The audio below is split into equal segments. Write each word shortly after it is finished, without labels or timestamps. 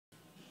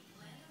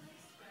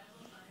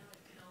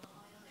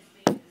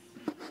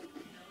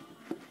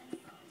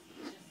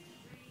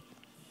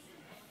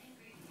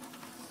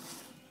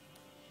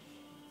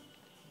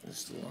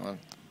Still on.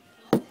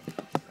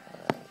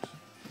 Alright.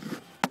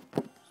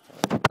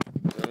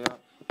 Stay up.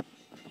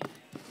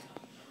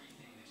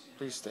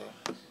 Please stay.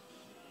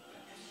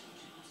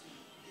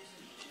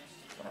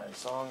 Alright,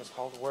 song is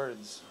called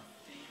Words.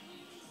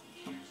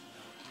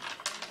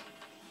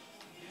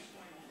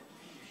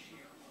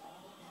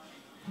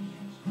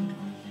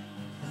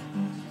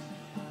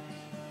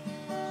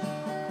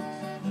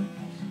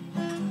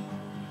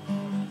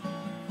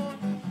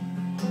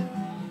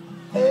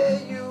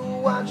 Hey, you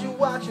watching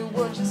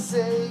what you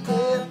say,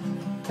 yeah.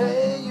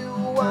 Hey, you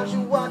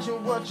watching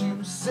what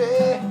you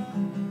say.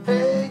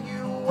 Hey,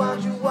 you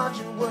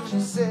watching what you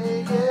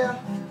say, yeah.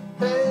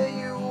 Hey,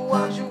 you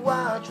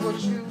watch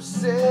what you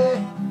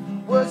say.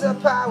 Words are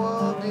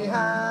power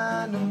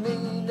behind the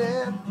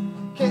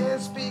meaning.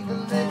 Can't speak a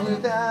lick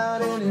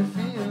without any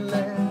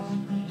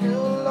feeling.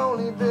 You'll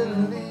only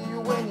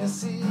believe when you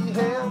see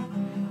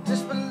him.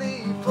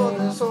 Disbelief for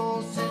this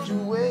whole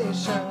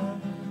situation.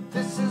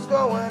 This is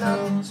going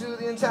out to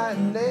the entire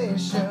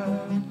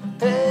nation.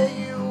 Hey,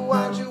 you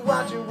watching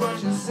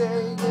what you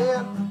say,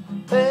 yeah.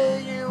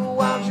 Hey, you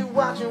watching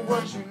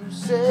what you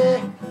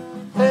say.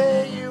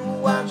 Hey, you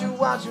watching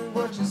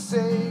what you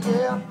say,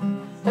 yeah.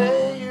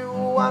 Hey, you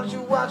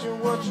watching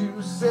what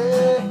you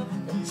say.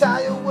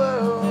 Entire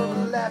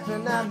world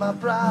laughing at my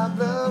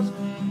problems.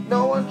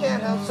 No one can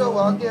help, so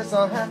I guess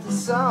I'll have to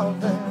solve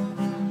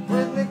them.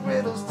 Rhythmic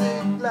riddles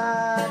stick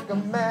like a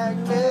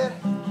magnet.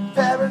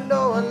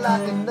 Paranoid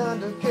like an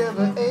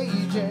undercover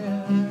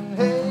agent.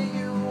 Hey,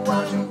 you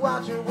watching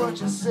what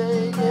you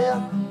say,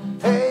 yeah.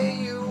 Hey,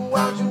 you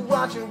watching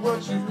what you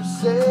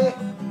say.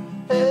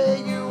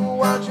 Hey, you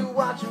watching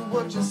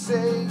what you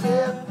say,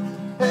 yeah.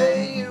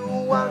 Hey, you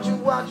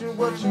watching what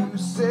you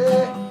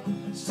say.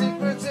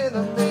 Secrets in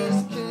the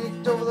mist,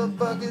 kicked over the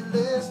bucket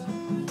list.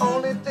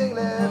 Only thing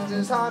left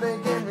is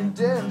heartache and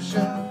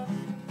redemption.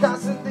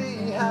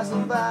 Constantly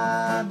hassled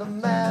by the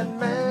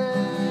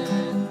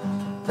madman.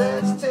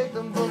 Let's take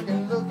the book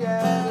and look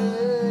at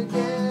it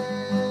again.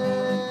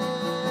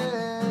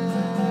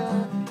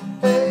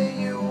 Hey,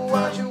 you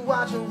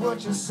watching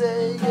what you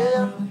say,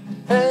 yeah.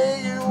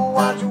 Hey, you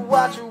watching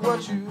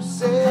what you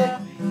say.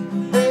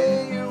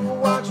 Hey, you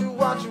watching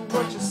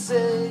what you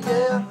say,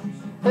 yeah.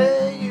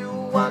 Hey, you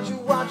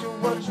watching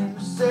what you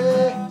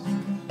say.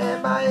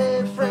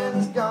 MIA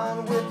friends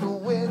gone with the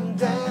wind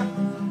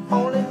down.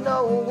 Only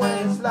know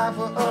when it's life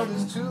for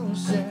others to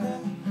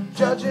sin.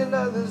 Judging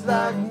others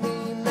like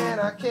me, man,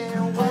 I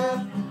can't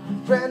win.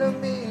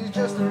 Frenemies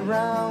just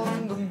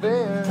around the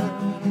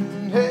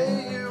bend.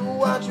 Hey, you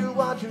watching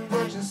what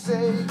you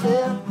say,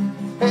 yeah.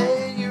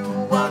 Hey, you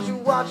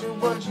watching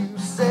what you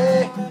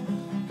say.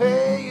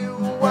 Hey, you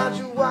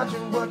watching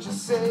what you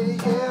say,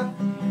 yeah.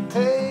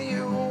 Hey,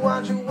 you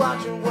watching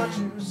what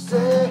you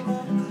say.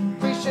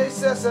 Appreciate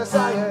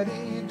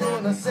society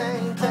doing the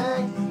same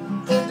thing.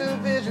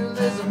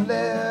 Individualism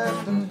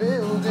left the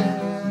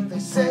building. They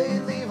say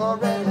leave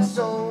already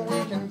so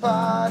we can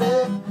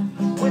party.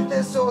 With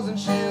their swords and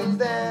shields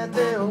that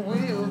they're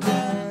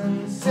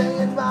wielding.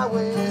 Saying my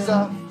ways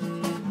are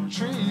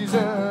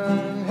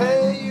treason.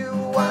 Hey, you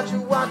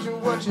watching what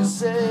you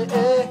say.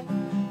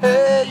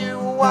 Hey, you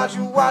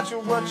watching what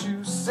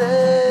you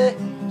say.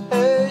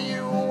 Hey,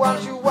 you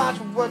watching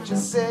what you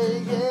say,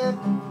 yeah.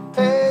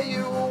 Hey,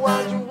 you